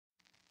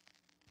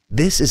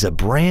This is a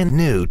brand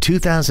new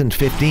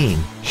 2015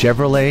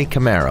 Chevrolet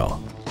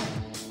Camaro.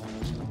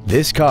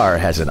 This car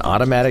has an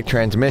automatic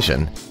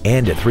transmission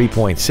and a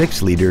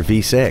 3.6-liter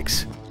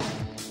V6.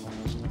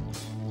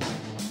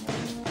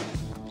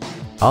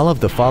 All of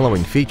the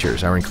following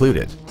features are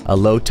included: a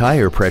low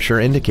tire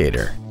pressure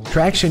indicator,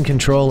 traction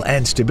control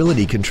and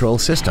stability control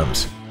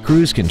systems,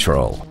 cruise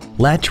control,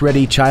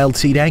 latch-ready child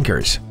seat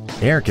anchors,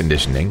 air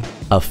conditioning,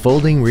 a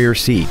folding rear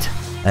seat,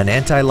 an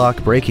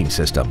anti-lock braking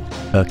system,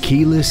 a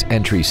keyless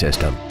entry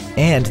system,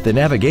 and the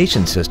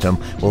navigation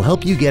system will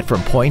help you get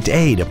from point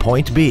A to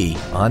point B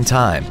on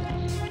time.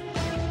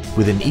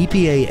 With an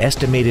EPA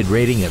estimated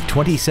rating of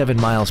 27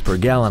 miles per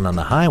gallon on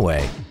the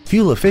highway,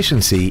 fuel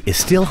efficiency is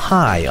still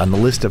high on the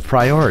list of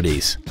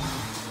priorities.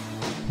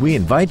 We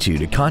invite you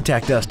to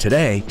contact us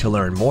today to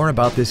learn more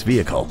about this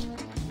vehicle.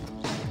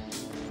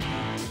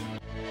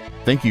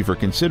 Thank you for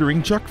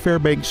considering Chuck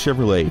Fairbanks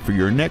Chevrolet for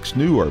your next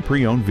new or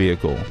pre-owned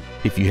vehicle.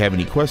 If you have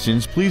any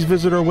questions, please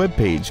visit our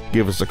webpage,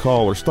 give us a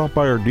call, or stop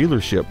by our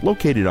dealership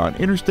located on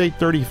Interstate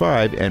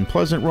 35 and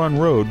Pleasant Run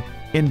Road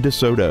in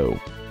Desoto.